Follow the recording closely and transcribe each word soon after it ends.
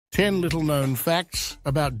10 little-known facts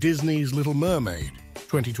about Disney's Little Mermaid,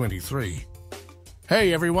 2023.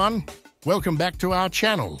 Hey everyone, welcome back to our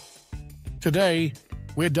channel. Today,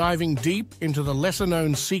 we're diving deep into the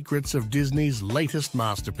lesser-known secrets of Disney's latest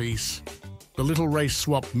masterpiece, The Little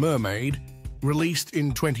Race-Swapped Mermaid, released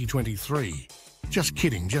in 2023. Just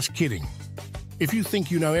kidding, just kidding. If you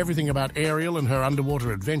think you know everything about Ariel and her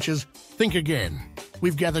underwater adventures, think again.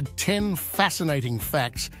 We've gathered 10 fascinating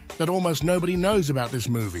facts that almost nobody knows about this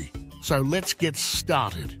movie. So let's get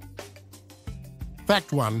started.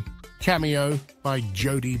 Fact 1. Cameo by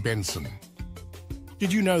Jodie Benson.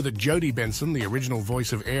 Did you know that Jodie Benson, the original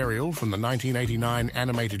voice of Ariel from the 1989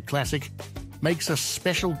 animated classic, makes a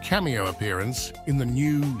special cameo appearance in the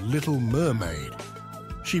new Little Mermaid?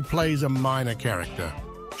 She plays a minor character,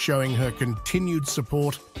 showing her continued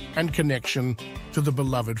support and connection to the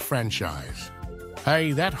beloved franchise.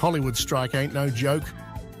 Hey, that Hollywood strike ain't no joke.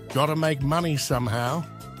 Gotta make money somehow.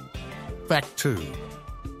 Fact 2.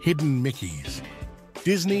 Hidden Mickeys.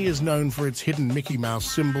 Disney is known for its hidden Mickey Mouse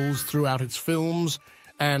symbols throughout its films,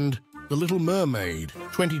 and The Little Mermaid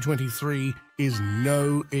 2023 is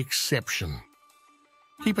no exception.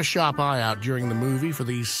 Keep a sharp eye out during the movie for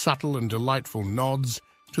these subtle and delightful nods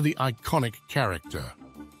to the iconic character.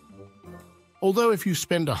 Although if you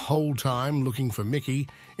spend a whole time looking for Mickey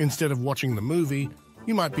instead of watching the movie,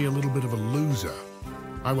 you might be a little bit of a loser.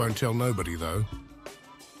 I won't tell nobody, though.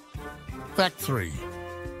 Fact 3.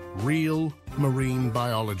 Real marine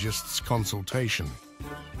biologists' consultation.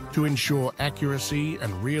 To ensure accuracy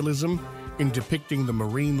and realism in depicting the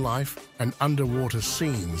marine life and underwater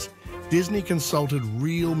scenes, Disney consulted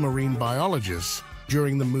real marine biologists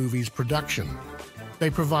during the movie's production.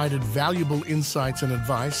 They provided valuable insights and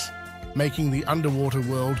advice, making the underwater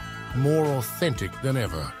world more authentic than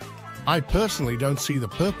ever. I personally don't see the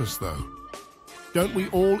purpose, though. Don't we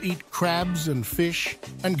all eat crabs and fish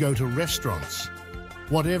and go to restaurants?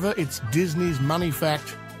 Whatever, it's Disney's money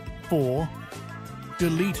fact. 4.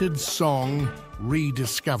 Deleted song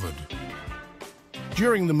rediscovered.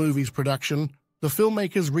 During the movie's production, the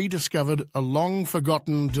filmmakers rediscovered a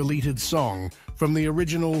long-forgotten deleted song from the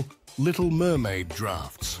original Little Mermaid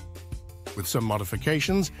drafts. With some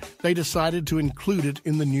modifications, they decided to include it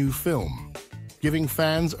in the new film, giving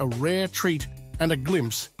fans a rare treat and a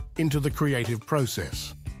glimpse into the creative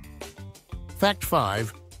process. Fact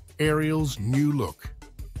 5. Ariel's new look.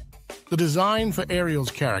 The design for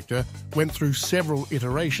Ariel's character went through several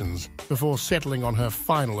iterations before settling on her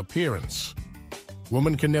final appearance.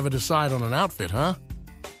 Woman can never decide on an outfit, huh?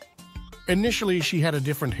 Initially, she had a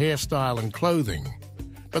different hairstyle and clothing,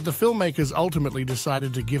 but the filmmakers ultimately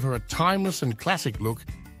decided to give her a timeless and classic look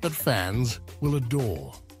that fans will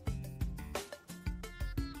adore.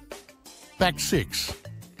 Fact 6.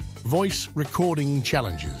 Voice recording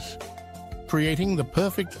challenges. Creating the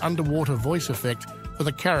perfect underwater voice effect for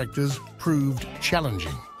the characters proved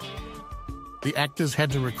challenging. The actors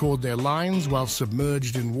had to record their lines while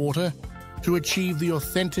submerged in water to achieve the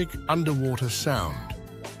authentic underwater sound,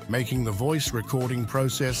 making the voice recording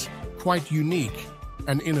process quite unique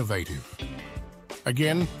and innovative.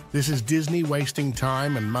 Again, this is Disney wasting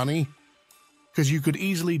time and money, because you could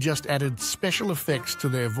easily just added special effects to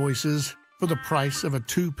their voices for the price of a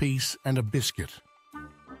 2-piece and a biscuit.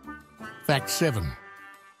 Fact 7.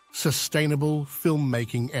 Sustainable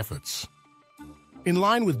filmmaking efforts. In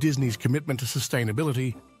line with Disney's commitment to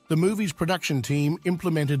sustainability, the movie's production team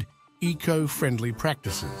implemented eco-friendly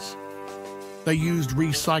practices. They used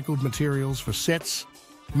recycled materials for sets,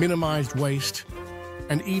 minimized waste,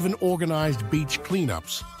 and even organized beach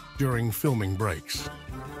cleanups during filming breaks.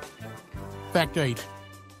 Fact 8.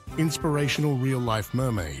 Inspirational real-life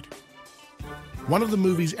mermaid. One of the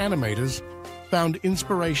movie's animators found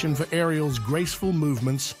inspiration for Ariel's graceful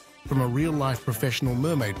movements from a real-life professional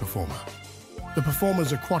mermaid performer. The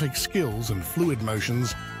performer's aquatic skills and fluid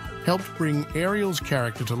motions helped bring Ariel's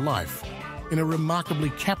character to life in a remarkably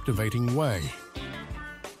captivating way.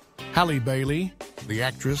 Halle Bailey, the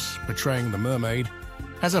actress portraying the mermaid,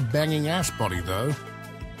 has a banging ass body, though.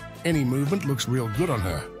 Any movement looks real good on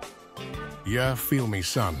her. Yeah, feel me,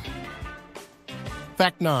 son.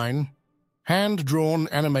 Fact 9. Hand-drawn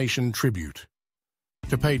animation tribute.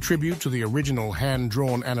 To pay tribute to the original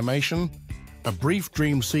hand-drawn animation, a brief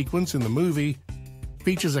dream sequence in the movie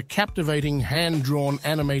features a captivating hand-drawn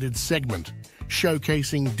animated segment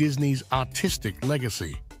showcasing Disney's artistic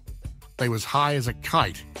legacy. They was high as a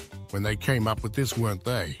kite when they came up with this, weren't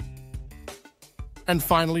they? And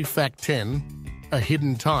finally, fact 10, a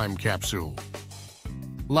hidden time capsule.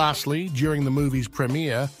 Lastly, during the movie's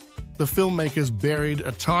premiere, the filmmakers buried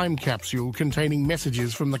a time capsule containing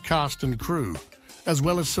messages from the cast and crew, as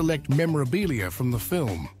well as select memorabilia from the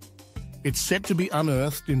film. It's set to be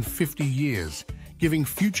unearthed in 50 years, giving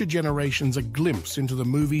future generations a glimpse into the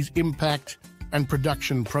movie's impact and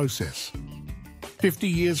production process. 50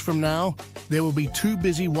 years from now, there will be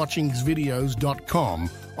toobusywatchingsvideos.com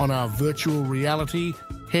on our virtual reality,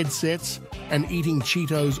 headsets, and Eating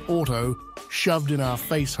Cheetos Auto shoved in our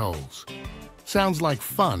face holes. Sounds like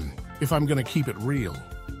fun, if I'm going to keep it real.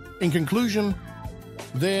 In conclusion,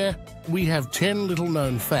 there we have 10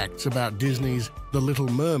 little-known facts about Disney's The Little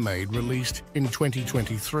Mermaid, released in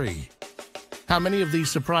 2023. How many of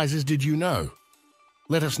these surprises did you know?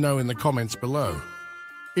 Let us know in the comments below.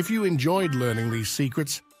 If you enjoyed learning these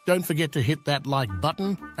secrets, don't forget to hit that like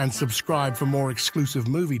button and subscribe for more exclusive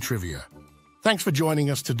movie trivia. Thanks for joining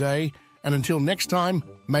us today, and until next time,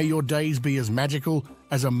 may your days be as magical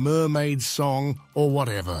as a mermaid's song or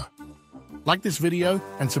whatever. Like this video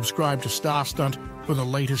and subscribe to Star Stunt for the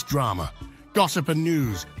latest drama, gossip and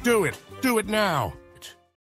news. Do it now!